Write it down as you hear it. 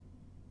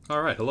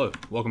Alright, hello.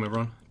 Welcome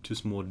everyone to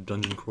some more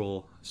Dungeon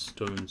Crawl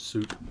Stone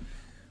Soup.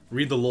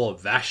 Read the lore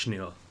of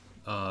Vashnia,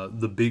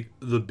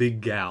 the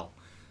big gal.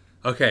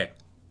 Okay,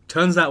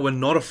 turns out we're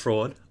not a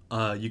fraud.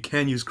 You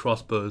can use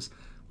crossbows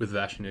with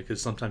Vashnia,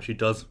 because sometimes she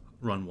does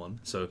run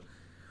one, so...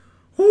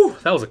 Whew,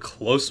 that was a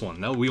close one.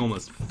 Now we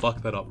almost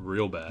fucked that up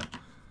real bad.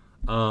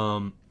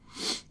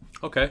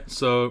 Okay,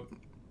 so...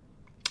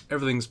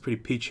 Everything's pretty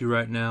peachy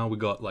right now. We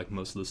got, like,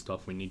 most of the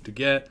stuff we need to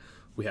get.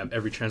 We have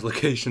every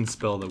translocation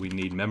spell that we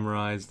need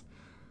memorized.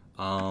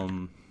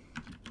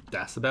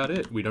 That's about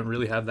it. We don't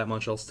really have that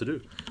much else to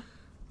do.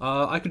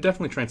 I could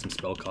definitely train some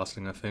spell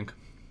casting, I think.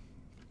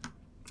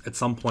 At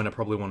some point, I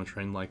probably want to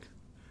train, like...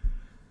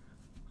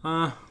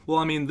 well,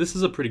 I mean, this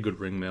is a pretty good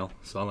ring mail,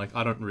 so, like,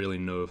 I don't really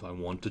know if I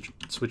want to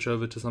switch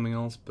over to something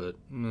else, but...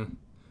 you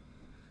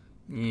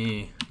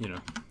know.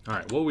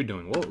 Alright, what are we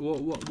doing?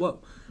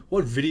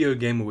 What video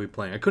game are we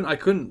playing? I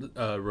couldn't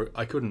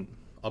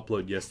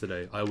upload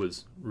yesterday. I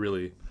was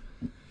really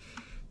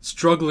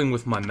struggling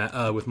with my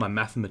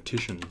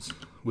mathematicians,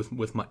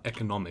 with my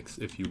economics,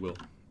 if you will.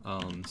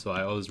 So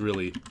I was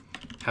really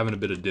having a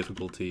bit of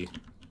difficulty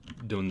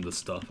doing the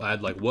stuff. I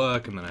had like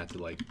work, and then I had to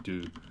like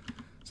do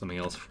something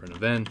else for an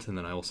event, and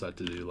then I also had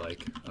to do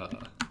like I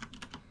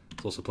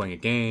was also playing a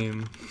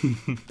game,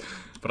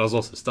 but I was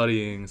also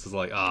studying. So it's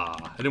like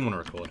I didn't want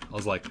to record. I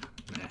was like,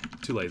 nah,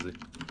 too lazy.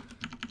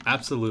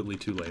 Absolutely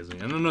too lazy.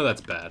 And I know that's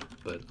bad,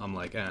 but I'm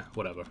like,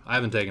 whatever. I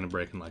haven't taken a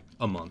break in like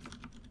a month.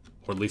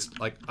 Or at least,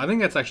 like, I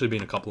think that's actually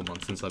been a couple of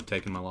months since I've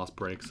taken my last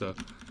break, so I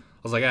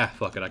was like,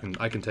 fuck it,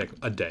 I can take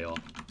a day off.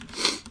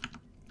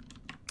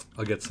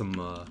 I'll get some,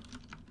 I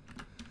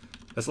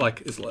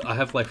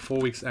have like 4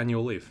 weeks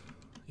annual leave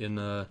in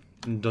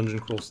Dungeon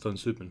Crawl Stone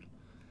Soupin.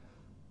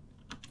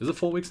 Is it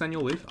 4 weeks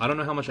annual leave? I don't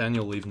know how much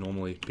annual leave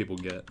normally people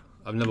get.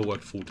 I've never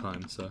worked full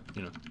time, so,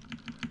 you know.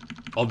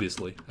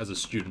 Obviously, as a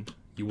student,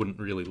 you wouldn't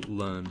really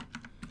learn,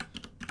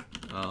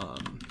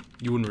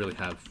 you wouldn't really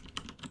have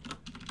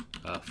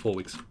 4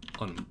 weeks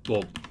on,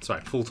 well,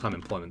 sorry, full-time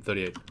employment,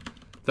 38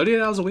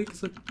 hours a week,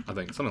 is it? I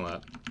think, something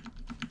like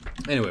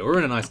that. Anyway, we're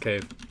in an ice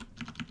cave.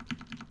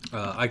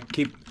 I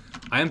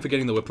am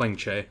forgetting that we're playing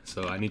Che,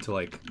 so I need to,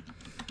 like,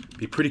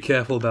 be pretty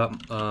careful about,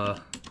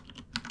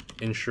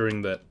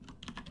 ensuring that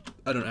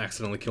I don't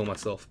accidentally kill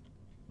myself.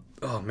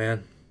 Oh,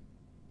 man.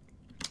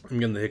 I'm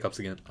getting the hiccups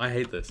again. I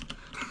hate this.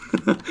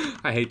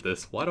 I hate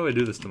this. Why do I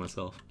do this to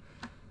myself?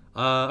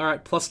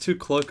 Alright, +2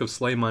 Cloak of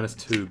Slay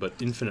 -2, but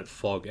Infinite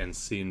Fog and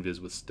See Invis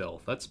with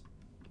Stealth. That's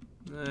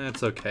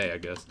okay, I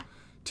guess.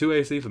 2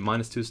 AC for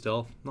 -2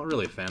 Stealth. Not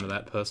really a fan of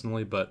that,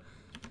 personally, but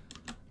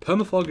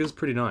Permafog is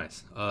pretty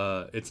nice.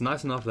 It's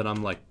nice enough that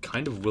I'm, like,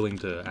 kind of willing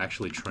to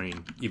actually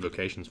train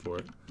evocations for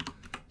it.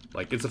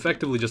 Like, it's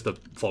effectively just a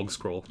fog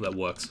scroll that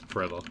works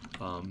forever,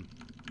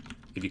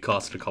 if you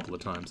cast it a couple of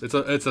times.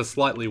 It's a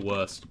slightly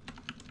worse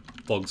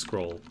fog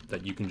scroll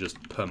that you can just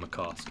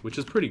permacast, which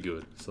is pretty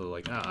good. So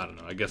like, I don't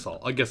know. I guess I'll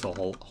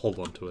hold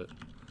on to it.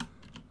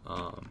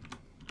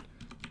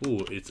 Ooh,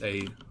 it's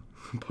a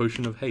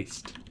potion of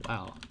haste.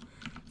 Wow,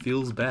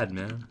 feels bad,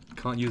 man.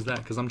 Can't use that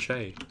because I'm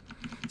Che.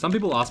 Some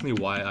people ask me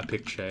why I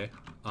picked Che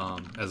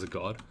as a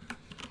god.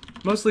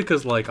 Mostly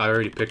because like I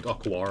already picked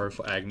Aquaro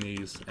for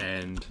Agnes,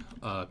 and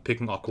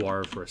picking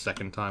Aquaro for a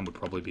second time would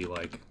probably be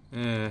like,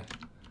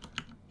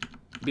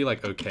 be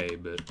like okay,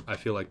 but I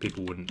feel like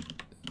people wouldn't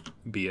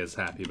be as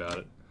happy about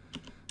it.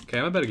 Okay,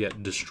 I'm about to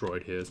get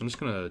destroyed here, so I'm just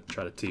gonna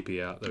try to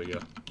TP out. There we go.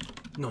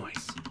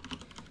 Nice.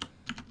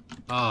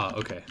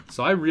 Okay.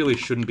 So I really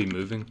shouldn't be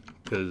moving,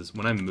 because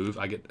when I move,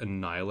 I get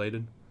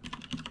annihilated.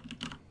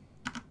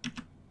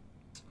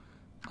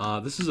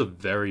 This is a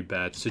very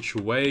bad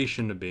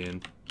situation to be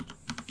in.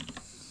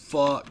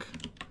 Fuck.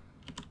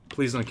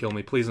 Please don't kill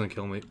me. Please don't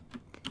kill me.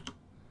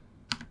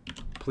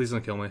 Please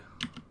don't kill me.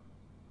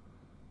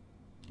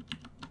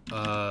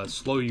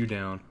 Slow you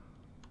down.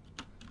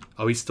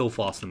 Oh, he's still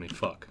faster than me.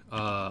 Fuck.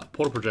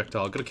 Portal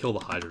projectile. Gotta kill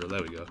the Hydra.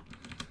 There we go.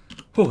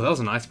 Whew, that was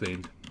an Ice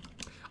Fiend.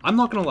 I'm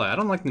not gonna lie. I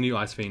don't like the new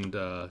Ice Fiend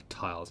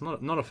tiles.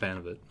 Not a fan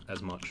of it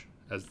as much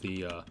as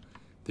the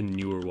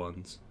newer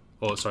ones.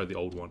 Oh, sorry, the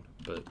old one.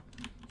 But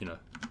you know,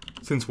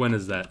 since when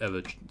has that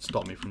ever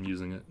stopped me from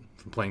using it,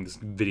 from playing this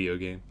video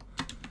game?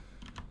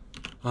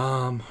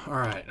 All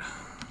right.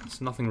 It's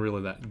nothing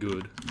really that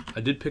good. I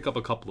did pick up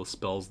a couple of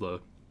spells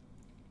though.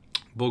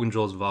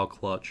 Borgenjaw's Vile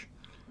Clutch,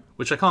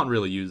 which I can't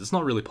really use. It's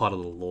not really part of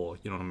the lore,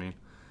 you know what I mean?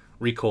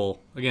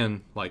 Recall,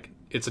 again, like,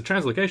 it's a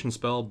translocation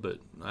spell, but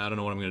I don't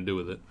know what I'm going to do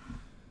with it.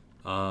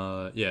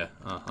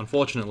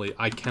 Unfortunately,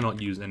 I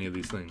cannot use any of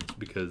these things,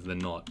 because they're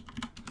not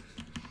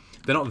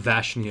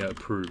Vashnia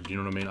approved, you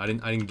know what I mean? I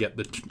didn't get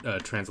the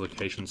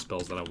translocation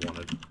spells that I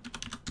wanted.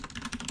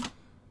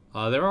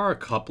 There are a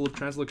couple of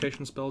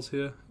translocation spells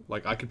here.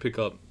 Like, I could pick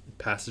up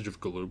Passage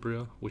of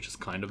Galubria, which is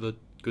kind of a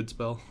good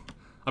spell.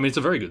 I mean, it's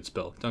a very good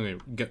spell,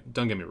 don't get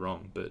me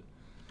wrong, but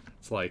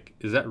it's like,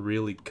 is that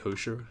really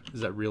kosher? Is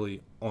that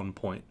really on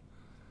point?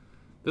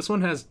 This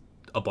one has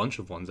a bunch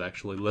of ones,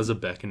 actually. Lesser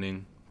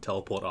Beckoning,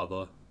 Teleport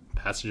Other,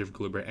 Passage of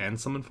Galubria, and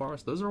Summon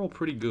Forest. Those are all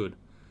pretty good.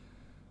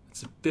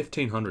 It's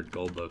 1,500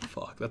 gold though.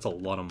 Fuck, that's a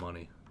lot of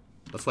money.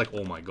 That's like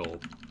all my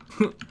gold.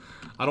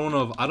 I don't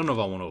know if I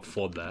want to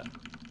afford that.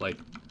 Like,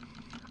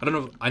 I don't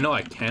know. I know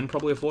I can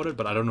probably afford it,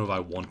 but I don't know if I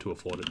want to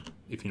afford it.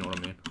 If you know what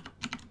I mean.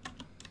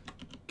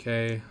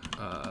 Okay,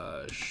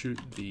 shoot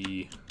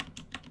the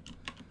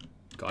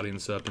Guardian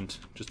Serpent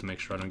just to make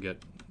sure I don't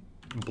get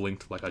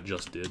blinked like I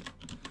just did.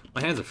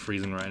 My hands are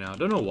freezing right now. I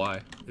don't know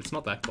why. It's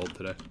not that cold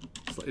today.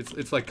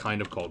 It's like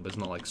kind of cold, but it's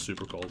not like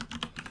super cold.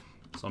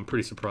 So I'm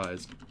pretty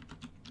surprised.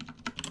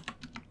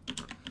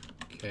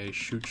 Okay,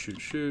 shoot,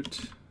 shoot, shoot.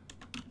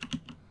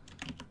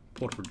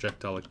 Port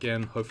projectile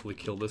again. Hopefully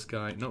kill this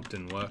guy. Nope,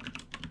 didn't work.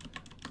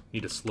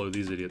 Need to slow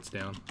these idiots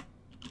down.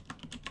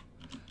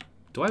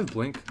 Do I have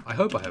blink? I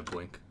hope I have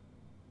blink.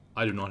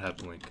 I do not have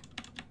blink.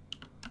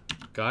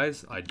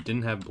 Guys, I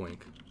didn't have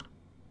blink.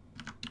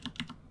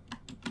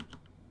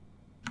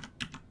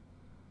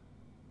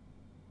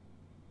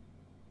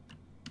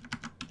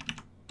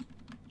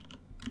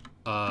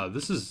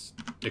 This is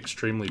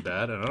extremely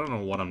bad, and I don't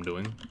know what I'm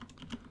doing.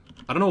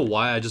 I don't know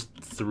why I just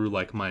threw,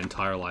 like, my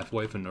entire life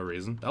away for no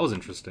reason. That was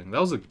interesting. That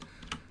was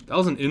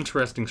an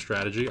interesting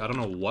strategy. I don't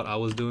know what I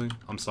was doing.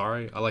 I'm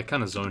sorry. I, like,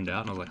 kind of zoned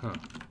out, and I was like, huh.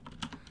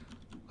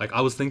 Like,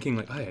 I was thinking,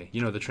 like, hey,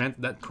 you know,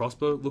 that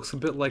crossbow looks a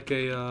bit like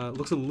a,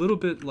 looks a little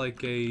bit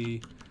like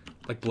a,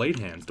 like, blade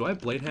hands. Do I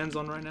have blade hands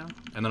on right now?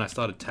 And then I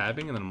started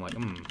tabbing, and then I'm like,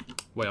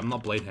 wait, I'm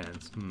not blade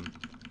hands.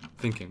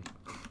 Thinking.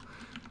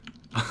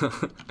 I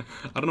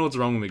don't know what's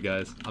wrong with me,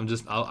 guys.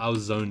 I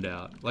was zoned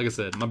out. Like I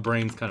said, my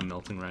brain's kind of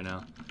melting right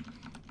now.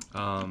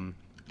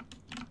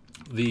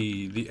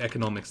 The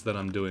economics that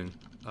I'm doing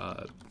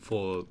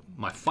for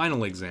my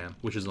final exam,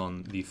 which is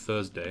on the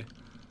Thursday,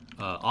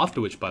 after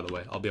which, by the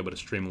way, I'll be able to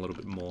stream a little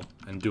bit more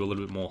and do a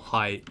little bit more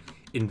high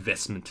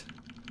investment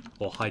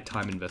or high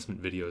time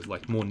investment videos,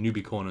 like more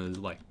newbie corners,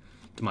 like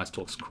Demise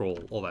Talks Crawl,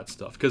 all that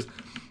stuff. Because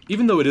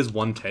even though it is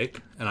one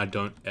take and I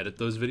don't edit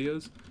those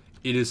videos,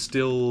 it is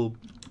still,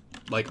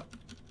 like,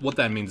 what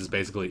that means is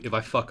basically if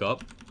I fuck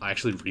up, I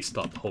actually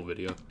restart the whole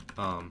video.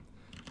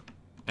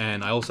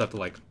 And I also have to,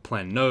 like,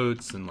 plan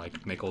notes and,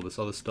 like, make all this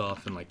other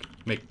stuff and, like,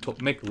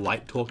 make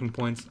light talking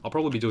points. I'll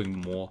probably be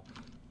doing more,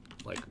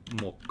 like,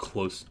 more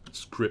close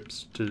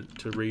scripts to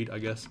read, I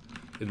guess,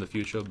 in the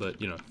future. But,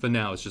 you know, for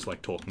now it's just,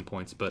 like, talking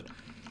points. But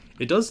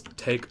it does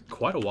take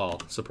quite a while,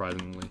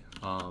 surprisingly,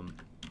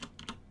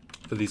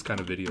 for these kind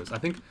of videos. I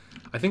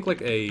think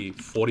like a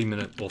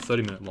 40-minute or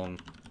 30-minute long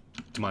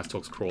Demise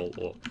Talks Crawl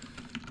or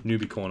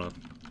Newbie Corner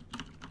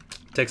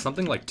takes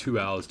something like 2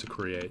 hours to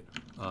create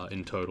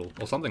in total,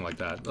 or something like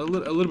that. A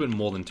little bit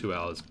more than 2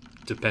 hours,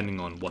 depending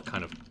on what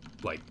kind of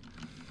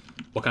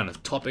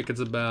topic it's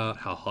about,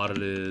 how hard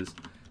it is,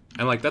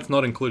 and like that's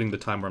not including the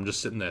time where I'm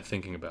just sitting there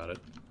thinking about it.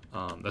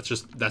 That's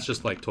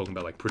just like talking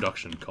about like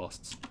production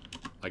costs,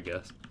 I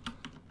guess.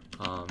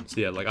 So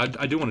yeah, like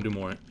I do want to do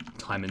more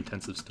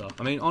time-intensive stuff.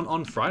 I mean,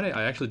 on Friday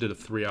I actually did a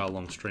 3-hour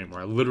long stream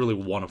where I literally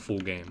won a full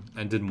game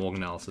and did Morg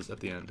analysis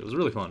at the end. It was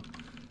really fun.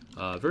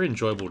 Very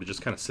enjoyable to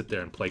just kind of sit there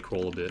and play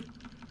crawl a bit,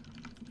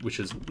 which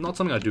is not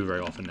something I do very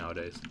often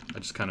nowadays.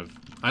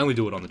 I only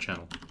do it on the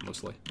channel,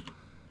 mostly.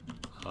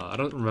 I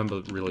don't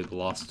remember really the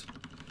last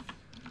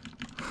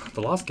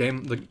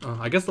game,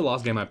 I guess the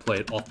last game I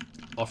played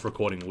off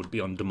recording would be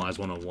on Demise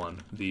 101,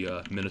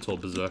 the Minotaur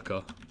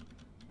Berserker,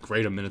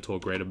 Greater Minotaur,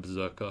 Greater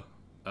Berserker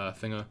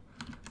thinger.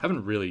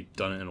 Haven't really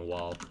done it in a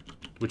while,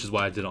 which is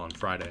why I did it on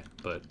Friday,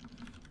 but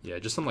yeah,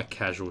 just some like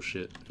casual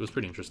shit. It was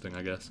pretty interesting,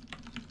 I guess.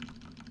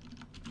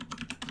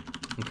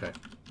 Okay.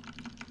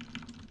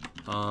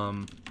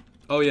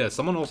 Oh yeah,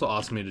 someone also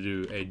asked me to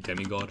do a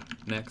demigod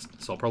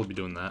next, so I'll probably be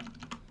doing that,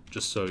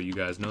 just so you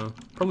guys know.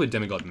 Probably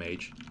demigod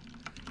mage.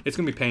 It's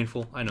gonna be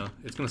painful, I know.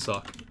 It's gonna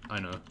suck, I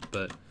know,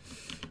 but,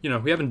 you know,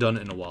 we haven't done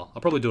it in a while.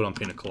 I'll probably do it on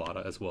Pina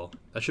Colada as well.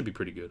 That should be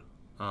pretty good.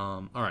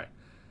 Alright.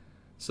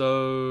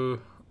 So,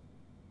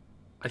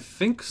 I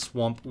think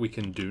Swamp we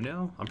can do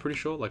now, I'm pretty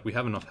sure. Like, we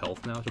have enough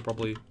health now to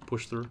probably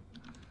push through.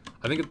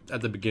 I think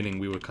at the beginning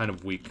we were kind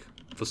of weak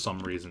for some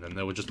reason, and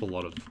there were just a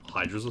lot of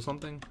hydras or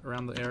something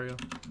around the area.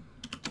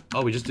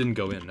 Oh, we just didn't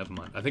go in, never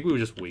mind. I think we were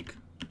just weak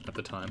at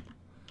the time.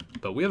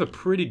 But we have a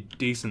pretty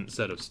decent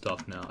set of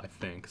stuff now, I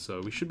think,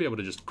 so we should be able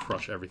to just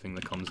crush everything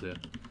that comes here,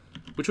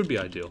 which would be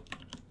ideal.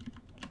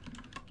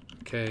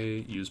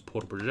 Okay, use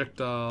portal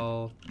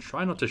projectile.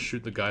 Try not to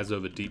shoot the guys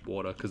over deep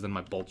water, because then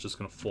my bolt's just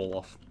going to fall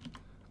off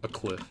a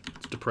cliff.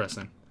 It's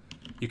depressing.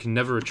 You can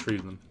never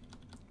retrieve them.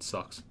 It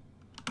sucks.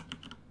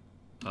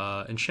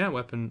 Enchant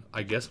weapon,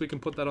 I guess we can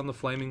put that on the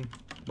flaming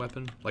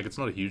weapon. Like, it's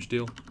not a huge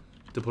deal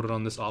to put it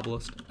on this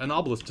obelisk. An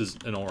obelisk is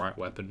an alright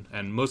weapon,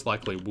 and most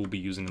likely we'll be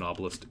using an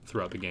obelisk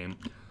throughout the game.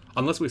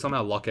 Unless we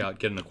somehow luck out,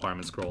 get an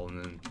acquirement scroll,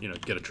 and then, you know,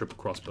 get a triple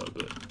crossbow,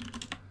 but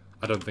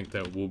I don't think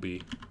there will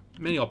be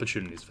many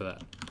opportunities for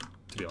that,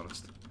 to be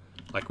honest.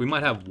 Like, we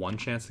might have one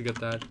chance to get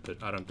that,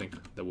 but I don't think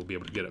that we'll be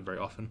able to get it very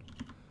often.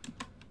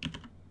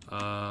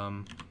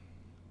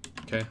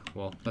 Okay,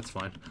 well, that's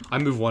fine. I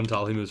move 1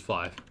 tile, he moves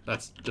 5.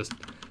 That's just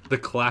the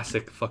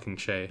classic fucking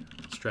Che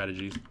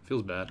strategies.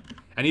 Feels bad.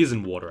 And he is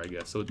in water, I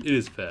guess, so it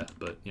is fair,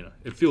 but, you know,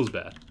 it feels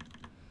bad.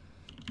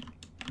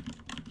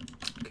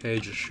 okay,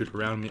 just shoot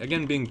around me.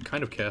 Again, being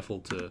kind of careful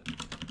to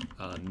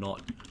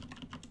not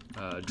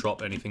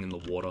drop anything in the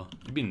water.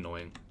 It'd be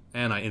annoying.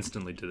 And I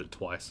instantly did it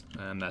twice,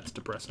 and that's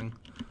depressing.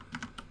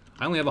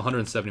 I only have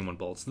 171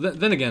 bolts.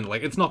 Then again,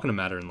 like, it's not going to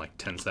matter in like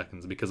 10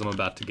 seconds because I'm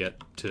about to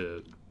get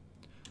to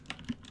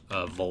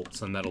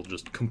volts, and that'll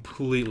just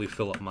completely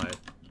fill up my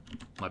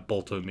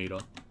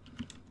boltometer.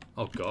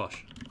 Oh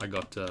gosh, I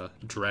got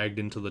dragged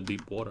into the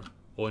deep water,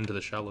 or into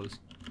the shallows.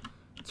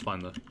 It's fine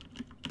though.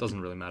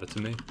 Doesn't really matter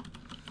to me.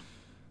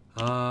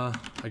 I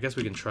guess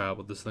we can try out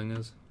what this thing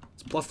is.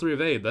 It's +3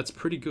 of aid. That's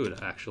pretty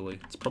good, actually.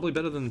 It's probably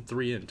better than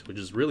 3 int, which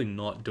is really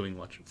not doing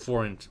much.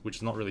 4 int, which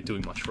is not really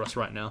doing much for us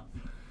right now.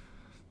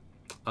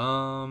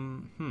 I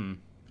mean,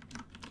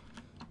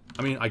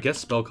 I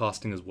guess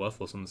spellcasting is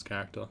worthless on this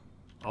character.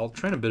 I'll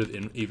train a bit of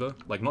Evo,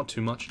 like not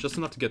too much, just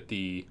enough to get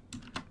the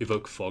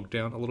evoke fog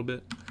down a little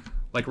bit.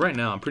 Like right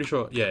now, I'm pretty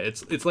sure, yeah,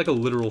 it's like a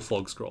literal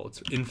fog scroll.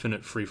 It's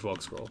infinite free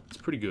fog scroll. It's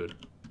pretty good.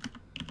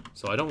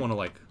 So I don't want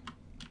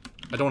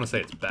to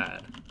say it's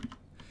bad.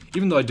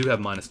 Even though I do have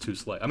 -2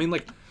 slay. I mean,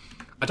 like,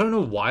 I don't know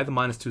why the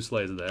 -2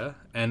 slay is there.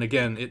 And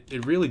again,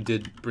 it really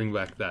did bring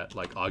back that,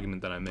 like,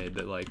 argument that I made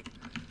that, like,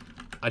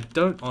 I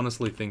don't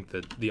honestly think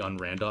that the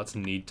unrandarts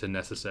need to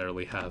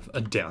necessarily have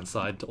a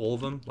downside to all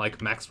of them.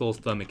 Like, Maxwell's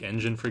Thermic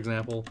Engine, for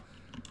example.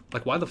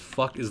 Like, why the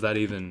fuck is that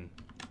even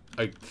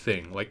a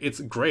thing? Like,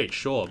 it's great,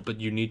 sure, but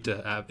you need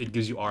to have... It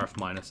gives you RF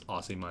minus,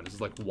 RC minus.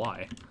 It's like,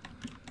 why?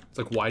 It's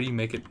like, why do you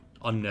make it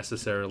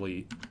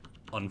unnecessarily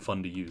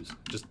unfun to use?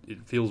 Just,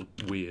 it feels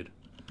weird.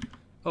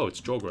 Oh,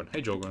 it's Jorgrun.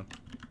 Hey, Jorgrun.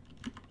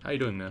 How you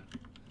doing, man?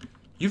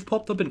 You've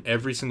popped up in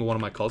every single one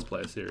of my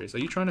cosplayer series. Are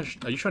you trying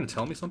to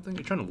tell me something? Are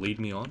you trying to lead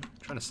me on?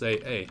 Trying to say,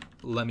 hey,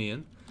 let me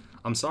in?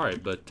 I'm sorry,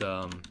 but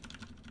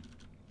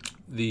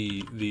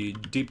the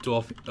Deep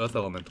Dwarf Earth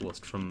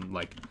Elementalist from,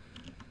 like,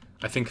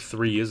 I think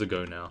 3 years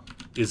ago now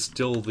is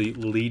still the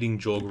leading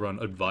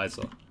Jorgrun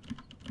advisor.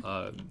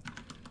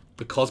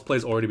 The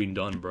cosplay's already been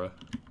done, bro.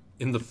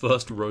 In the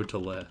first Road to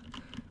Lair.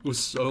 It was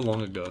so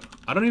long ago.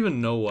 I don't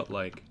even know what,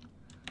 like...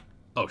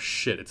 Oh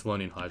shit, it's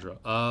Lonian Hydra.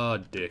 Ah,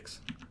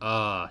 dicks.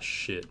 Ah,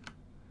 shit.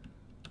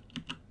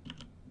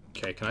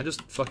 Okay, can I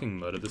just fucking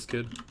murder this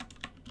kid?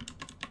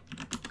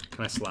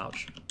 Can I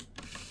slouch?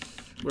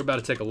 We're about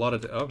to take a lot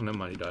of... Oh, never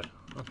mind, he died.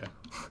 Okay.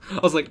 I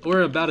was like,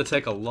 we're about to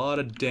take a lot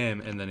of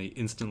damn, and then he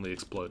instantly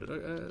exploded.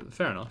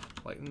 Fair enough.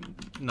 Like,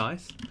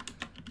 nice.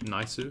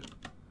 Nice-oo.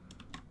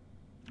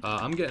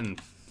 I'm getting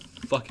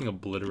fucking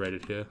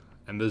obliterated here,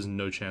 and there's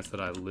no chance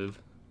that I live.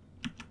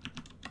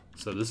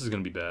 So this is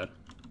gonna be bad.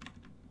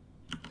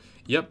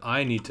 Yep,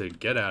 I need to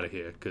get out of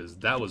here, because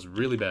that was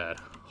really bad.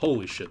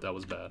 Holy shit, that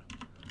was bad.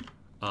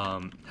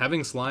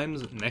 Having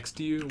slimes next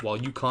to you while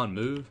you can't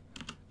move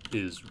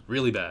is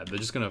really bad. They're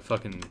just gonna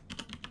fucking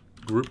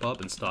group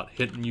up and start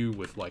hitting you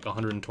with like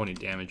 120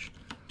 damage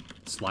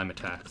slime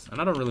attacks.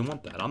 And I don't really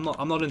want that. I'm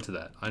not into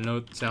that. I know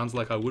it sounds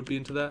like I would be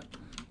into that,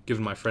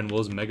 given my friend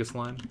was Mega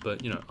Slime,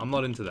 but you know, I'm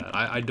not into that.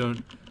 I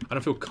don't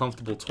feel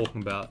comfortable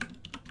talking about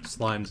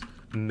slimes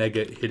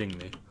mega hitting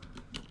me.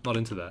 Not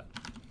into that.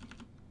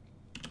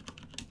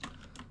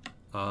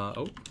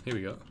 Oh, here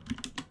we go.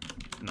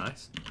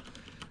 Nice.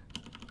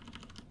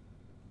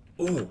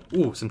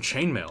 Ooh, some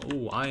chainmail.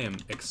 Ooh, I am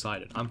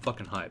excited. I'm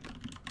fucking hype.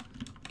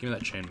 Give me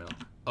that chainmail.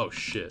 Oh,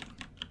 shit.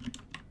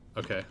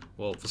 Okay,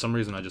 well, for some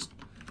reason I just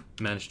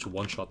managed to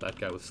one-shot that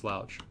guy with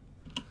Slouch.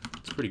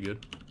 It's pretty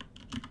good.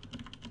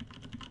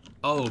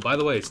 Oh, by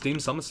the way, Steam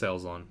Summer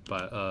Sale's on,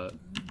 but,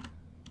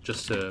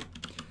 just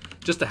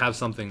to have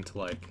something to,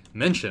 like,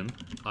 mention,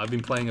 I've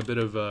been playing a bit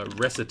of,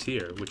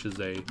 Reciteer, which is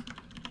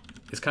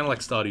it's kind of like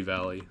Stardew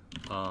Valley,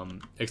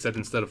 except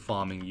instead of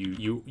farming,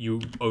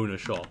 you own a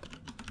shop.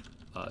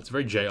 It's a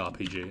very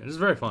JRPG, and it's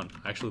very fun.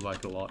 I actually like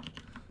it a lot.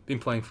 Been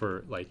playing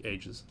for, like,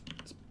 ages.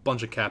 It's a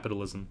bunch of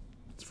capitalism.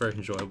 It's very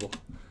enjoyable.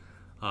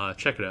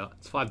 Check it out.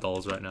 It's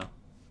 $5 right now.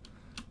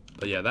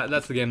 But yeah,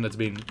 that's the game that's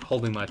been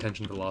holding my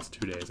attention for the last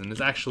 2 days, and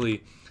it's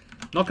actually,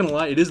 not gonna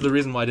lie, it is the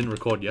reason why I didn't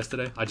record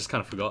yesterday. I just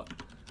kind of forgot.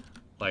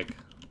 Like,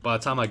 by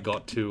the time I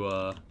got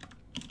to,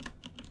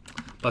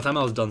 by the time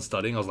I was done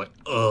studying, I was like,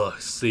 ugh,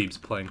 Seeb's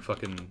playing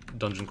fucking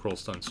Dungeon Crawl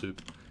Stone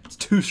Soup. It's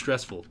too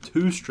stressful,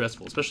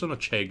 especially on a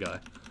Che guy.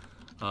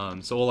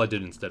 So all I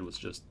did instead was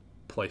just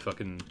play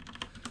fucking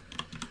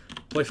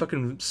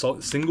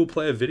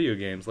single-player video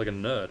games like a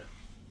nerd.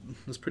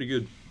 That's pretty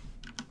good.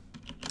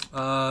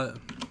 I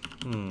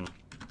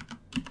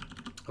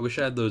wish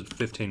I had those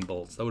 15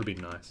 bolts. That would have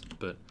been nice,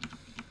 but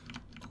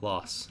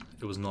alas,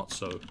 it was not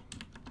so.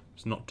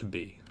 It's not to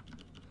be.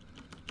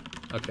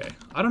 Okay,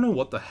 I don't know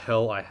what the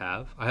hell I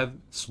have. I have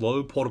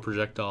Slow, Portal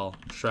Projectile,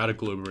 Shrouded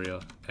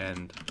Globria,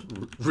 and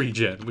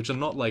Regen, which are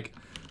not, like,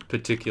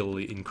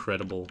 particularly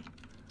incredible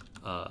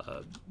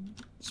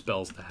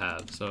spells to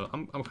have. So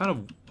I'm kind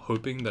of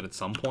hoping that at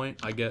some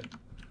point I get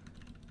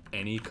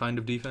any kind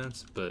of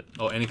defense,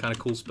 or any kind of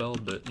cool spell,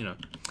 but, you know,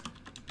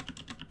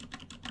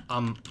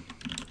 I'm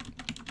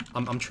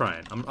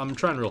trying. I'm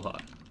trying real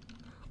hard.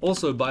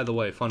 Also, by the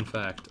way, fun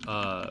fact,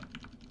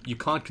 you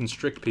can't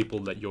constrict people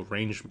that you're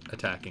range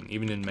attacking,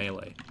 even in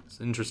melee. It's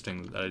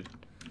interesting that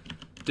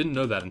Didn't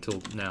know that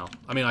until now.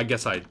 I mean, I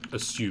guess I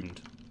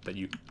assumed that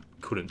you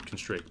couldn't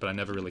constrict, but I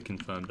never really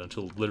confirmed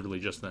until literally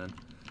just then.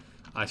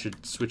 I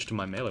should switch to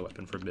my melee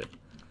weapon for a bit.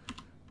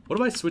 What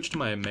if I switch to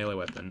my melee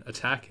weapon?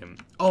 Attack him.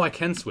 Oh, I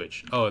can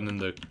switch. Oh, and then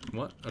the...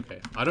 What? Okay.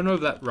 I don't know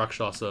if that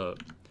Rakshasa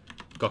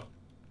got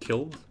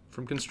killed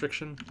from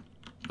constriction.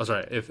 Oh,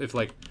 sorry. If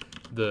like,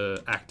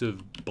 the act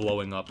of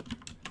blowing up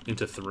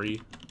into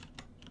 3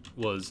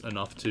 was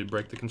enough to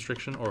break the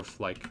constriction, or if,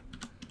 like...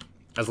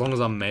 As long as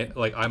I'm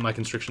my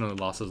constriction only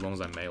lasts as long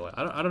as I'm melee.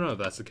 I don't know if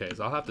that's the case.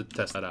 I'll have to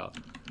test that out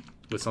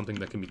with something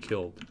that can be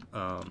killed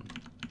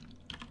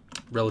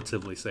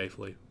relatively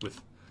safely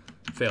with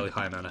fairly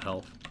high amount of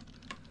health.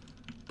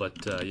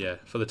 But yeah,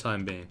 for the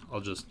time being,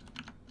 I'll just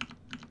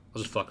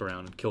fuck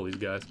around and kill these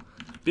guys.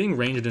 Being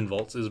ranged in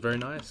vaults is very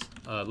nice.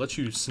 Lets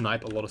you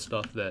snipe a lot of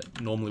stuff that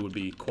normally would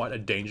be quite a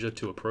danger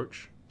to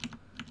approach,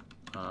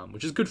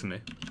 which is good for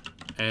me.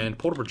 And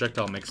portal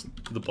projectile makes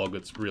the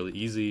boggarts really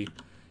easy.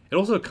 It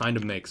also kind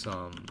of makes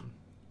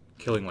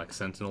killing like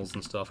sentinels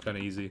and stuff kind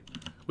of easy,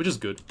 which is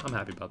good. I'm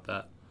happy about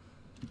that.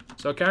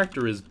 So our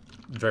character is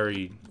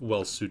very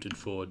well suited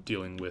for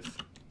dealing with.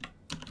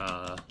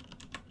 Oh.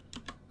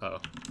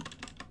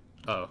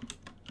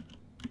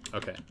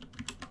 Okay.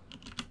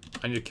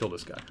 I need to kill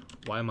this guy.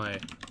 Why am I...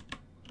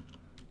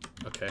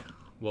 Okay.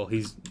 Well,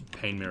 he's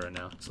Pain Mirror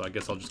now, so I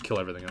guess I'll just kill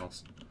everything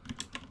else.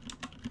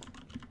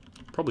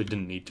 Probably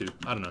didn't need to.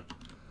 I don't know.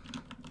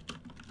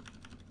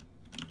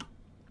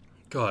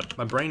 God,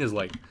 my brain is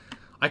like...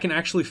 I can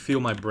actually feel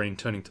my brain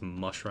turning to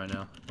mush right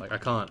now. Like, I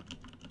can't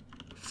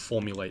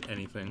formulate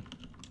anything.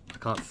 I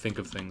can't think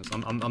of things.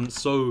 I'm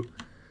so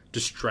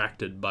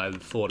distracted by the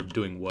thought of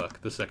doing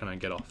work the second I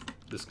get off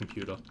this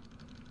computer.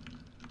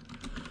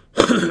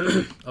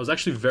 I was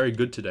actually very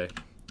good today,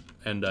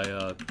 and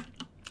I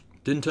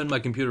didn't turn my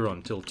computer on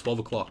until 12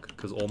 o'clock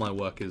because all my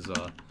work is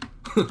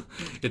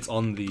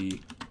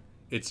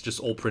it's just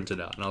all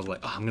printed out, and I was like,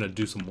 oh, I'm gonna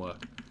do some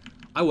work.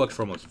 I worked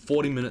for almost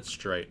 40 minutes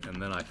straight,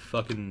 and then I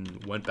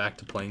fucking went back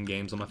to playing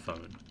games on my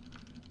phone.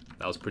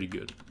 That was pretty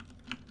good.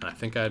 And I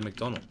think I had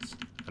McDonald's,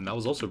 and that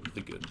was also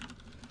really good.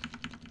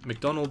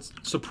 McDonald's,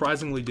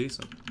 surprisingly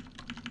decent.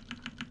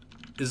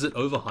 Is it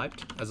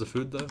overhyped as a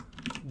food, though?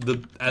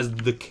 As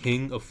the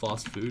king of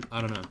fast food?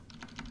 I don't know.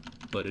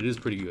 But it is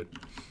pretty good.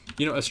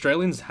 You know,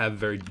 Australians have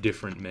very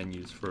different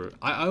menus for...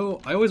 I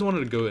always wanted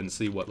to go and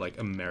see what, like,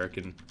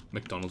 American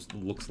McDonald's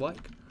looks like.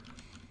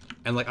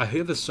 And, like, I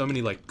hear there's so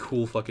many, like,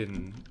 cool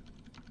fucking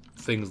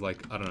things like,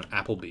 I don't know,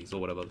 Applebee's or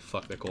whatever the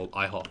fuck they're called,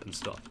 IHOP and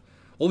stuff.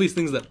 All these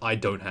things that I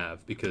don't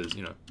have because,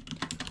 you know,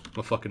 I'm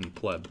a fucking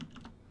pleb.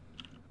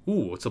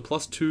 Ooh, it's a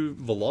 +2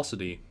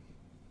 velocity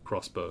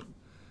crossbow.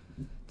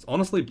 It's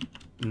honestly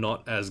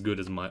not as good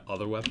as my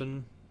other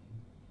weapon,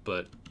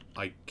 but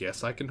I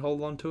guess I can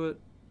hold on to it.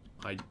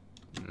 I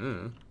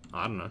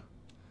don't know.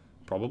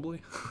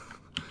 Probably.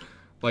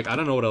 Like, I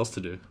don't know what else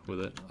to do with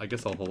it. I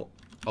guess I'll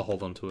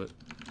hold on to it.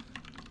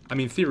 I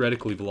mean,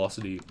 theoretically,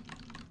 velocity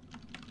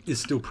is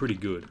still pretty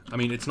good. I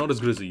mean, it's not as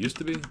good as it used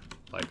to be.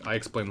 Like, I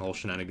explained the whole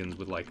shenanigans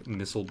with, like,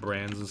 missile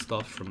brands and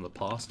stuff from the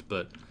past,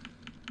 but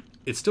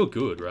it's still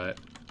good, right?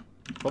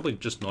 Probably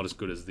just not as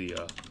good as the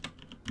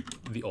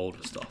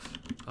older stuff.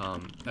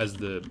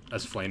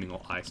 As flaming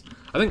or ice.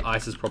 I think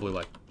ice is probably,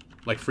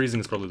 like freezing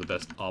is probably the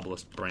best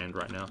arbalist brand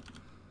right now.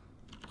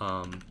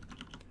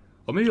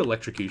 Or maybe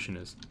electrocution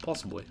is.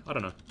 Possibly. I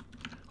don't know.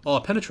 Oh,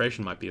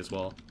 penetration might be as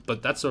well.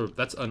 But that's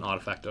an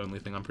artifact only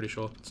thing, I'm pretty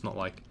sure. It's not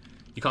like...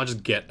 You can't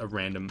just get a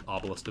random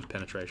arbalist of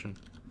penetration.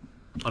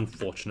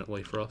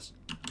 Unfortunately for us.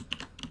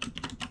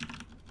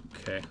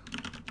 Okay.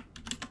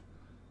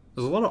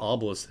 There's a lot of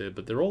arbalists here,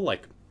 but they're all,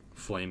 like,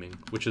 flaming.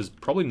 Which is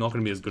probably not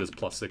going to be as good as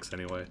 +6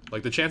 anyway.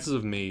 Like, the chances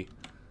of me...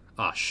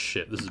 Ah,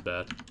 shit. This is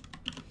bad.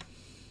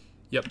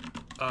 Yep.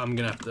 I'm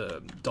going to have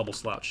to double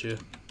slouch here.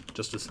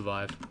 Just to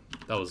survive.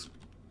 That was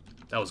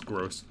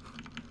gross.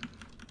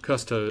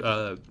 Curse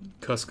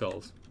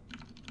skulls.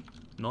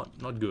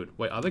 Not good.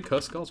 Wait, are they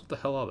curse skulls? What the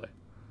hell are they?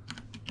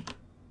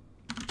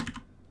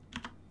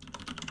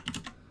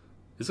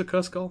 Is it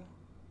curse skull?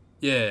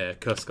 Yeah,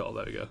 curse skull,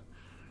 there we go.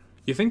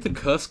 You think the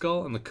curse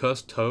skull and the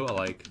cursed toe are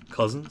like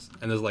cousins?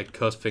 And there's like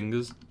cursed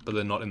fingers, but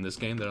they're not in this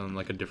game, they're in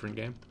like a different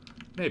game?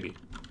 Maybe.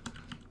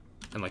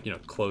 And like, you know,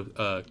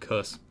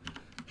 cursed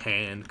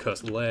hand,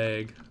 cursed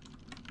leg,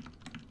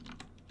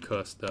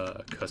 cursed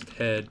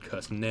head,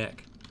 cursed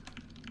neck.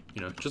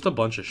 You know, just a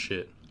bunch of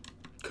shit.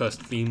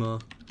 Cursed femur.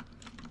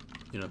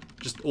 You know,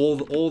 just all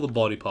the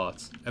body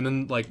parts. And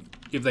then, like,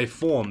 if they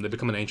form, they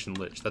become an ancient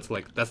lich. That's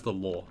the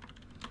lore.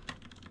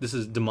 This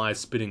is Demise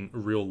spitting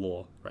real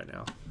lore right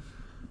now.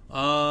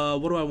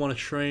 What do I want to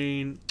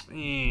train?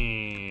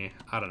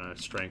 I don't know.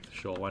 Strength,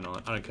 sure, why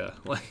not? I don't care.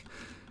 Like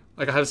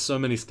I have so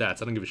many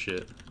stats. I don't give a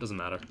shit. Doesn't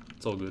matter.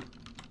 It's all good.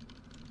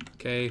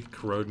 Okay,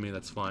 corrode me.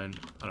 That's fine.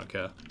 I don't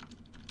care.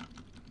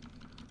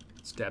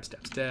 Stab,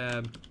 stab,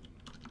 stab.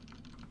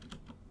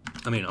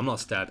 I mean, I'm not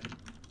stabbing.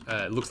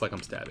 It looks like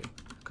I'm stabbing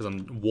because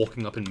I'm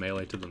walking up in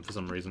melee to them for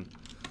some reason.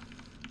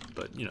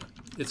 But you know,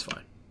 it's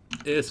fine.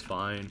 It's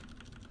fine.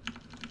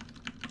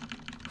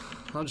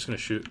 I'm just gonna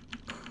shoot.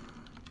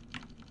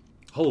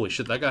 Holy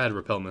shit, that guy had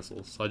repel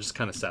missiles. So I just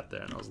kind of sat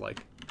there and I was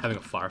like, having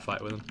a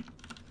firefight with him.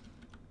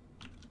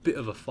 Bit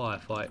of a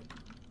firefight.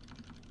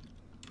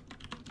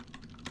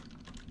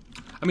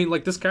 I mean,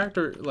 like, this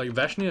character, like,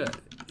 Vashnia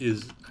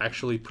is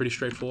actually pretty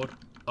straightforward.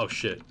 Oh,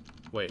 shit.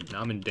 Wait, now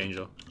I'm in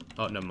danger.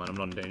 Oh, never mind, I'm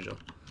not in danger.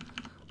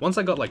 Once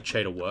I got, like,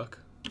 Che to work,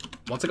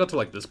 once I got to,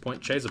 like, this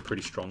point, Che's a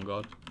pretty strong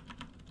god.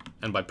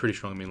 And by pretty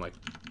strong, I mean, like,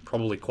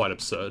 probably quite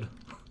absurd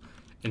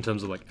in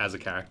terms of, like, as a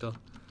character.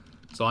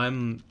 So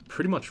I'm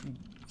pretty much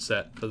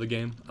set for the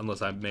game,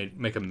 unless I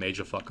make a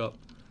major fuck-up.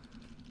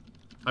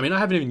 I mean, I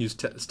haven't even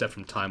used Step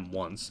from Time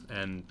once,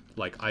 and,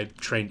 like, I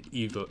trained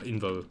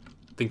Invo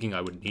thinking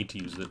I would need to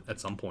use it at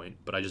some point,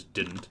 but I just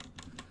didn't.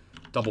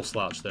 Double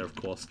slouch there, of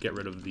course. Get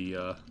rid of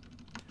the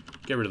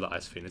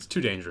Ice Fiend. It's too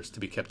dangerous to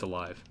be kept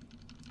alive.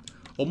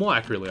 Or more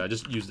accurately, I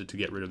just used it to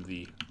get rid of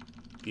the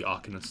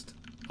Arcanist.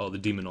 Oh, the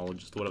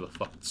Demonologist, whatever the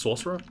fuck.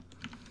 Sorcerer?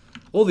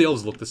 All the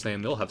elves look the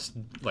same. They all have,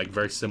 like,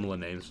 very similar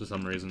names for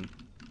some reason.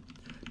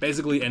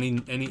 Basically,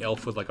 any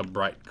elf with, like, a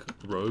bright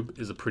robe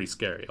is a pretty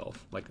scary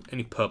elf. Like,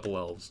 any purple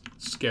elves.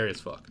 Scary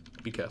as fuck.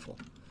 Be careful.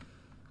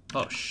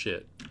 Oh,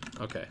 shit.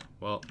 Okay,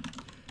 well,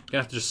 you're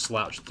gonna have to just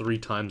slouch 3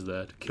 times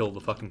there to kill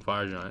the fucking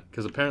fire giant,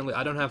 because apparently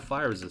I don't have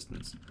fire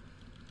resistance.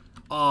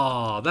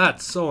 Oh,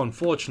 that's so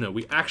unfortunate.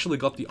 We actually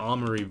got the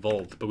armory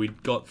vault, but we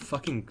got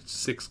fucking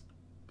 6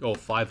 or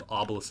 5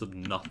 obelisks of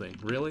nothing.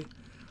 Really?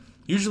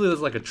 Usually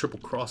there's like a triple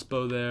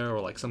crossbow there,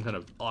 or like some kind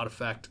of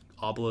artifact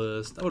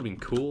obelisk. That would've been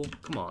cool.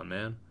 Come on,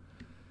 man.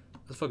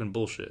 That's fucking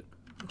bullshit.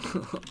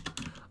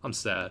 I'm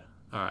sad.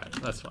 Alright,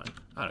 that's fine.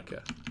 I don't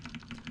care.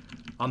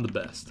 I'm the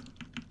best.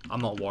 I'm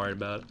not worried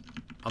about it.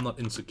 I'm not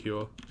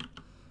insecure.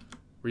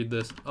 Read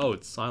this. Oh,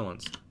 it's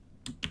silence.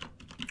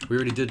 We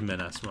already did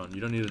Menace Run.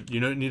 You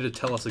don't need to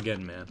tell us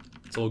again, man.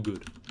 It's all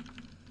good.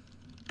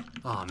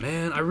 Aw, oh,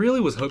 man, I really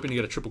was hoping to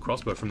get a triple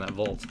crossbow from that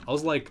vault. I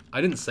was like,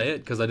 I didn't say it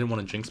because I didn't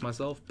want to jinx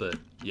myself, but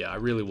yeah, I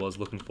really was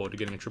looking forward to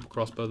getting a triple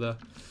crossbow there.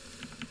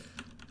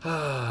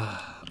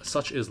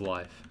 Such is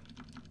life.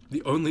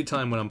 The only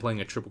time when I'm playing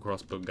a triple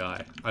crossbow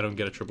guy, I don't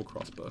get a triple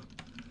crossbow.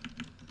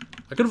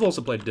 I could have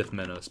also played Dith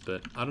Menos,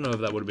 but I don't know if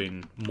that would have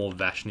been more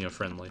Vashnia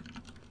friendly.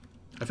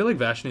 I feel like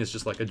Vashnia is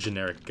just like a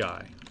generic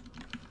guy.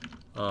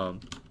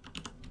 Wasn't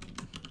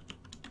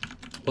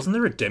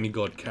there a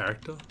demigod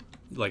character?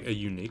 Like a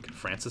unique?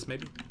 Francis,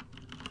 maybe?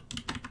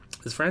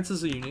 Is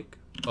Francis a unique?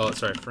 Oh,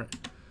 sorry.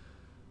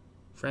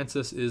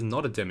 Francis is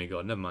not a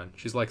demigod. Never mind.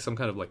 She's like some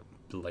kind of like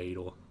blade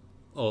or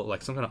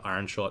like some kind of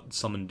iron shot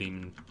summon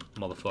demon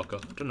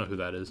motherfucker. I don't know who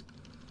that is.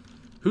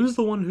 Who's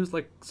the one who's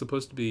like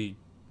supposed to be...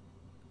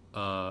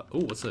 oh,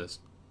 what's this?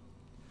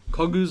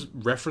 Kogu's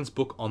reference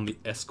book on the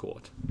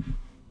escort.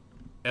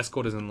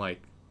 Escort is in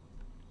like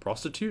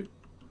prostitute?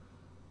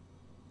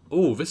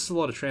 Oh, this is a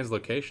lot of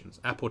translocations.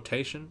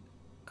 Apportation?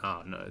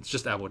 Oh, no, it's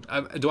just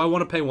apport. Do I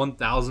want to pay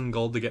 1,000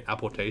 gold to get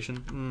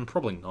apportation?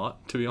 Probably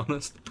not, to be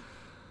honest.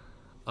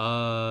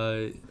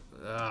 Book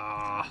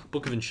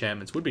of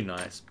Enchantments would be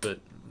nice, but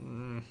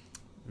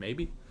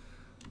maybe.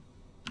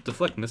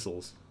 Deflect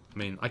missiles. I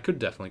mean, I could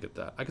definitely get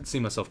that. I could see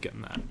myself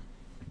getting that.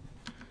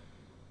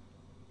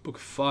 Book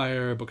of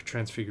Fire, Book of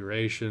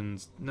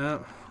Transfigurations.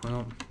 No,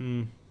 well,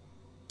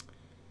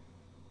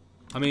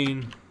 I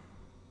mean,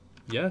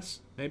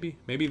 yes, maybe.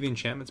 Maybe the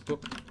Enchantments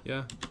book.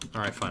 Yeah.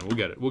 Alright, fine, we'll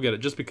get it. We'll get it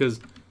just because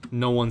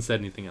no one said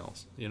anything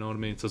else. You know what I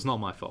mean? So it's not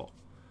my fault.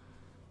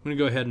 I'm going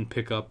to go ahead and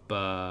pick up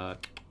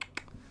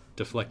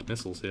Deflect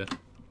Missiles here.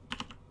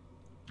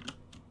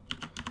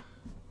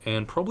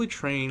 And probably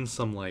train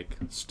some, like,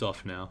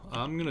 stuff now.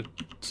 I'm going to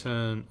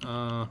turn...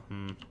 I'll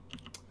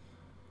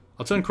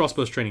turn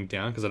Crossbow's training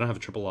down because I don't have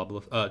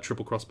a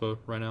triple crossbow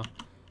right now.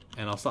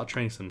 And I'll start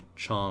training some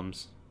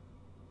charms.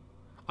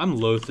 I'm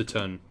loath to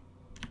turn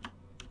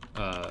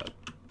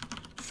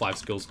 5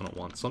 skills on at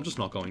once, so I'm just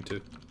not going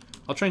to.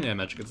 I'll train air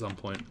magic at some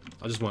point.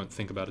 I just won't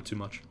think about it too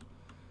much.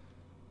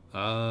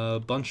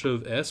 Bunch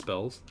of air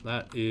spells.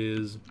 That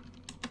is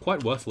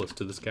quite worthless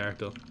to this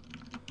character.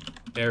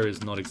 Air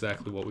is not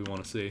exactly what we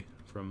want to see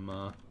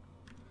from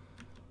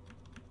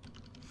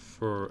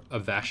for a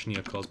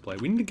Vashnia cosplay.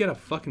 We need to get a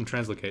fucking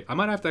translocate. I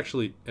might have to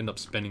actually end up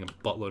spending a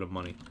buttload of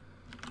money.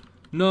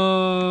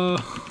 No,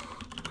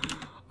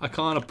 I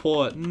can't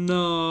apport.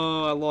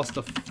 No, I lost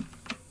a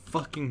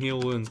fucking heal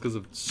wounds because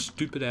of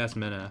stupid ass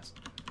Menace.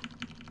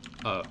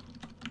 Oh,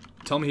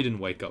 tell me he didn't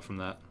wake up from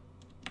that.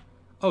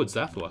 Oh, it's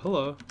Zathua.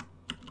 Hello.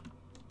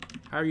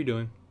 How are you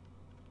doing?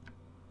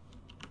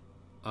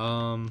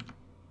 Okay,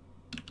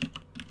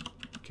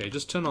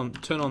 just turn on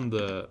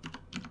the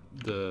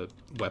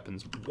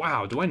weapons.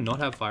 Wow, do I not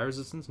have fire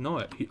resistance?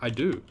 No, I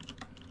do.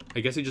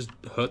 I guess he just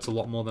hurts a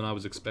lot more than I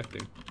was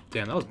expecting.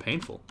 Damn, that was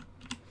painful.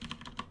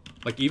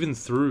 Like, even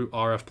through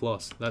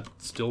RF+, that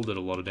still did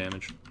a lot of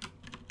damage.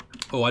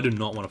 Oh, I do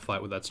not want to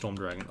fight with that Storm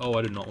Dragon. Oh,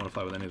 I do not want to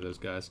fight with any of those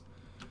guys.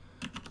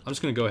 I'm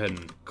just going to go ahead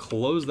and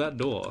close that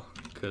door,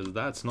 because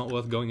that's not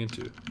worth going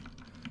into.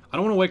 I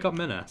don't want to wake up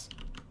Menace.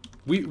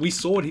 We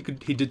saw what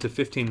he did to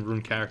 15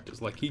 rune characters.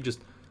 Like, he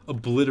just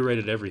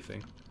obliterated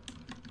everything.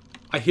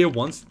 I hear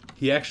once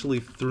he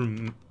actually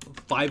threw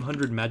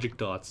 500 magic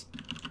darts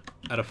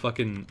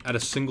at a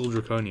single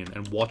Draconian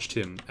and watched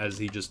him as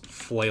he just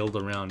flailed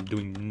around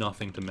doing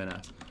nothing to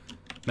Menace.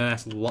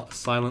 Menace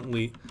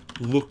silently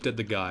looked at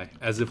the guy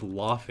as if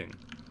laughing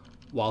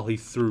while he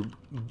threw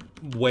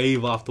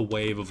wave after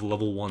wave of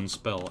level 1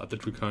 spell at the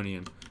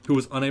Draconian, who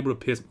was unable to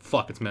pierce.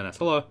 Fuck, it's Menace.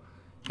 Hello.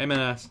 Hey,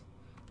 Menace.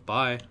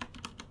 Bye.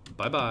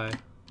 Bye-bye.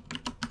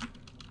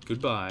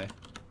 Goodbye.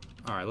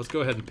 Alright, let's go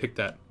ahead and pick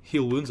that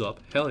heal wounds up.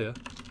 Hell yeah.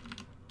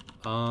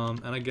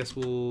 And I guess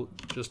we'll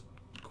just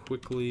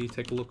quickly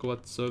take a look at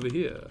what's over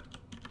here.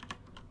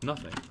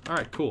 Nothing.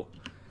 Alright, cool.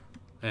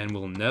 And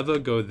we'll never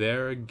go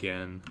there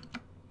again.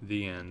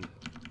 The end.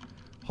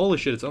 Holy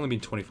shit, it's only been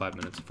 25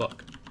 minutes.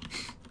 Fuck.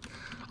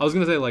 I was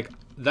gonna say, like,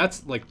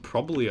 that's, like,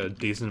 probably a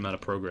decent amount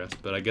of progress,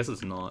 but I guess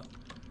it's not.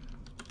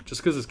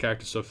 Just because this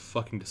character's so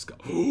fucking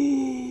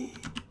disgusting.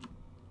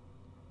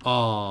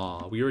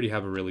 Aw, we already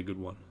have a really good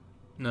one.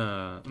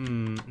 Nah.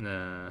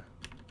 Nah.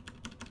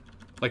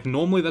 Like,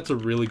 normally that's a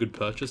really good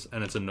purchase,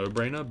 and it's a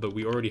no-brainer, but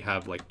we already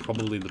have, like,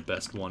 probably the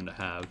best one to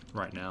have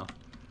right now.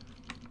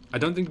 I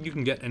don't think you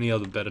can get any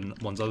other better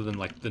ones other than,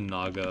 like, the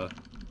Naga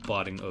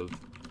barding of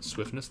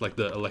swiftness, like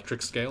the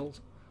electric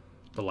scales,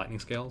 the lightning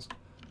scales.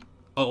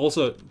 Oh,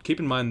 also, keep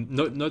in mind,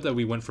 note that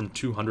we went from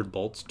 200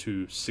 bolts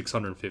to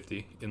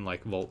 650 in,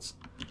 like, volts.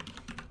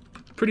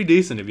 Pretty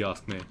decent, if you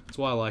ask me. That's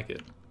why I like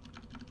it.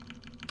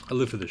 I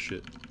live for this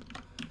shit.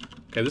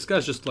 Okay, this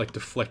guy's just, like,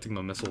 deflecting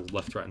my missiles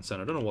left, right, and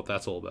center. I don't know what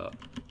that's all about.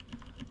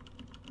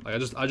 Like,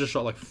 I just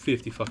shot, like,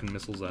 50 fucking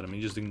missiles at him.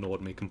 He just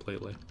ignored me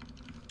completely.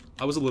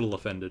 I was a little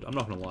offended. I'm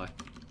not gonna lie.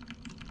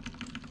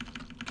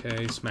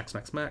 Okay, smack,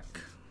 smack, smack.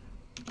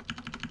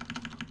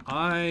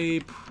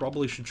 I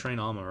probably should train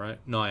armor, right?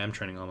 No, I am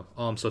training armor.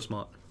 Oh, I'm so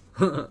smart.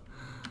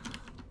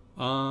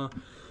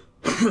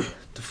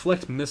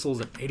 Deflect missiles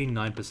at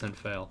 89%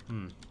 fail.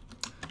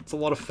 It's a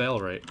lot of fail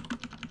rate.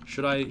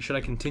 Should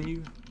I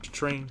continue to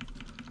train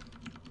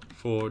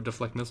for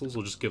deflect missiles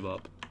or just give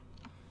up?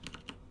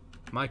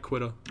 Am I a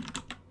quitter?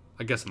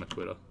 I guess I'm a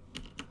quitter.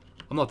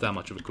 I'm not that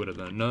much of a quitter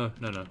though. No,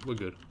 we're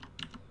good.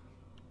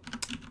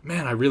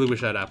 Man, I really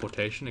wish I had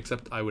apportation,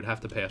 except I would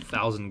have to pay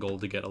 1,000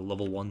 gold to get a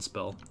level 1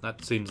 spell.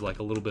 That seems like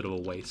a little bit of a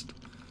waste.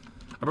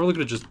 I probably could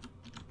have just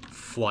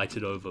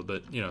flighted over,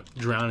 but, you know,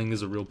 drowning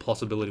is a real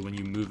possibility when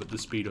you move at the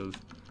speed of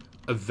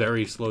a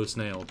very slow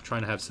snail,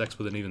 trying to have sex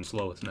with an even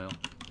slower snail.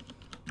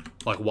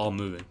 Like, while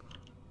moving.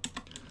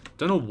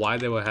 Don't know why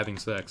they were having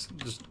sex.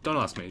 Just don't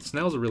ask me.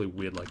 Snails are really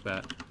weird like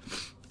that.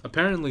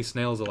 Apparently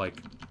snails are like,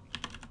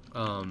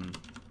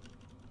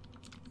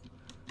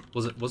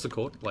 what's it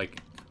called?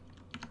 Like,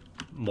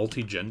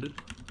 multi-gendered?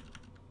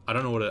 I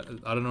don't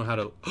know how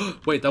to...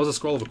 Wait, that was a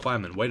scroll of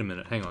acquirement. Wait a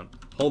minute, hang on.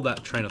 Hold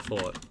that train of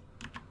thought.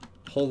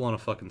 Hold on a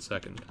fucking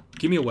second.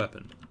 Give me a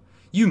weapon.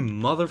 You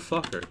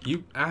motherfucker.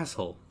 You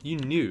asshole. You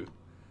knew.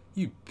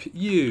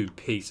 You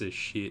piece of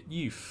shit.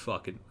 You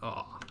fucking...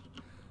 Ah.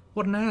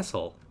 What an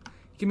asshole.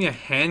 Give me a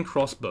hand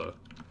crossbow.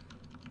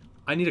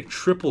 I need a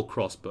triple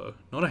crossbow,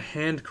 not a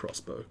hand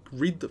crossbow.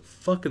 Read the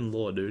fucking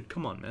lore, dude.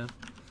 Come on, man.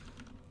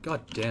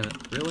 God damn it.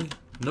 Really?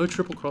 No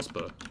triple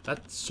crossbow.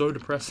 That's so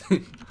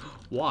depressing.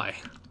 Why?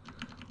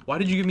 Why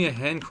did you give me a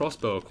hand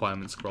crossbow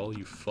acquirement scroll,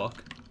 you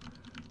fuck?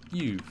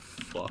 You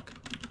fuck.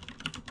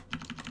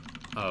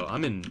 Oh,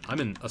 I'm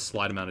in a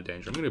slight amount of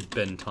danger. I'm gonna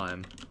bend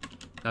time.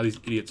 Now these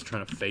idiots are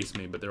trying to face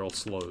me, but they're all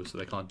slow, so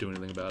they can't do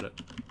anything about it.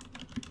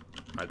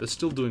 Alright, they're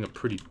still doing a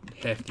pretty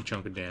hefty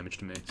chunk of damage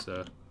to me,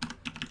 so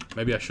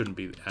maybe I shouldn't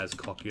be as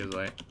cocky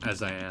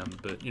as I am,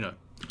 but, you know,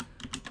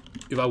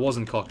 if I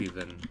wasn't cocky,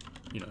 then,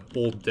 you know,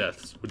 all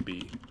deaths would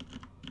be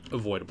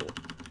avoidable,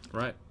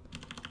 right?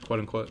 Quote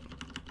unquote.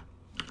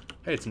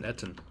 Hey, it's an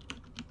Etten.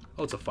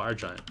 Oh, it's a fire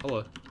giant.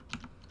 Hello.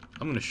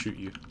 I'm gonna shoot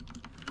you.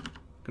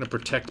 I'm gonna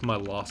protect my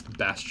last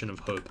bastion of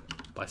hope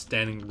by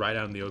standing right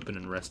out in the open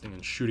and resting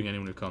and shooting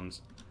anyone who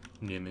comes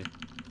near me.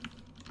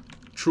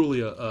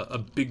 Truly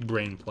a big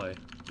brain play,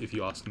 if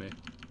you ask me.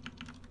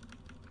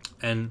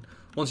 And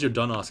once you're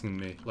done asking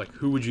me, like,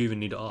 who would you even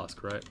need to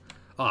ask, right?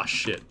 Ah,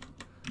 shit.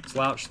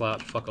 Slouch,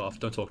 fuck off,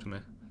 don't talk to me.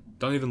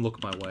 Don't even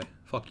look my way.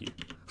 Fuck you.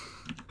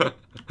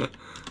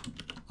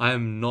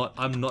 I'm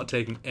not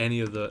taking any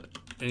of the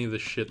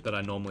shit that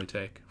I normally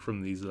take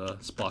from these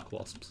spark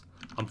wasps.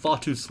 I'm far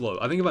too slow.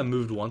 I think if I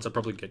moved once, I'd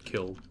probably get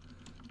killed.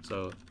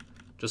 So,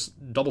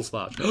 just double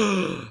slouch.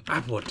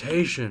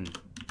 Apportation!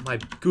 My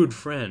good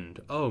friend.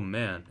 Oh,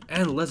 man.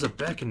 And Lesser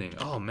Beckoning.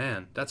 Oh,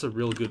 man. That's a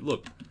real good...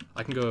 Look,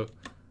 I can go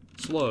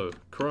slow,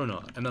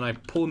 Corona, and then I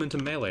pull him into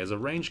melee as a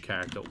ranged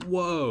character.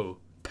 Whoa!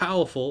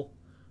 Powerful!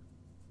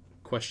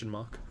 Question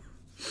mark.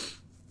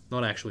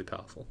 Not actually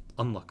powerful.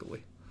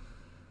 Unluckily.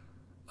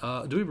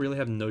 Do we really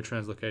have no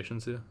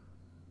translocations here?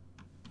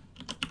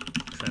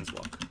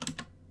 Translock.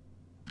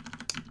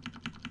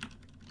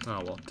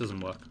 Oh, well, it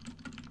doesn't work.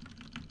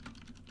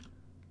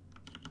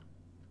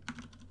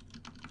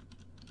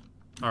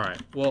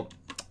 Alright, well,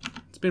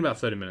 it's been about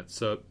 30 minutes,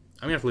 so I'm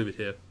gonna have to leave it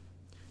here.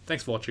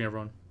 Thanks for watching,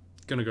 everyone.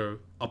 Gonna go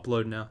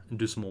upload now and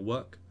do some more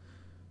work.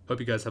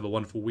 Hope you guys have a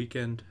wonderful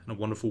weekend and a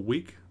wonderful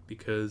week,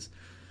 because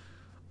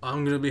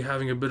I'm gonna be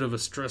having a bit of a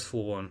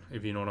stressful one,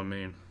 if you know what I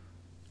mean.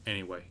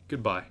 Anyway,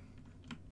 goodbye.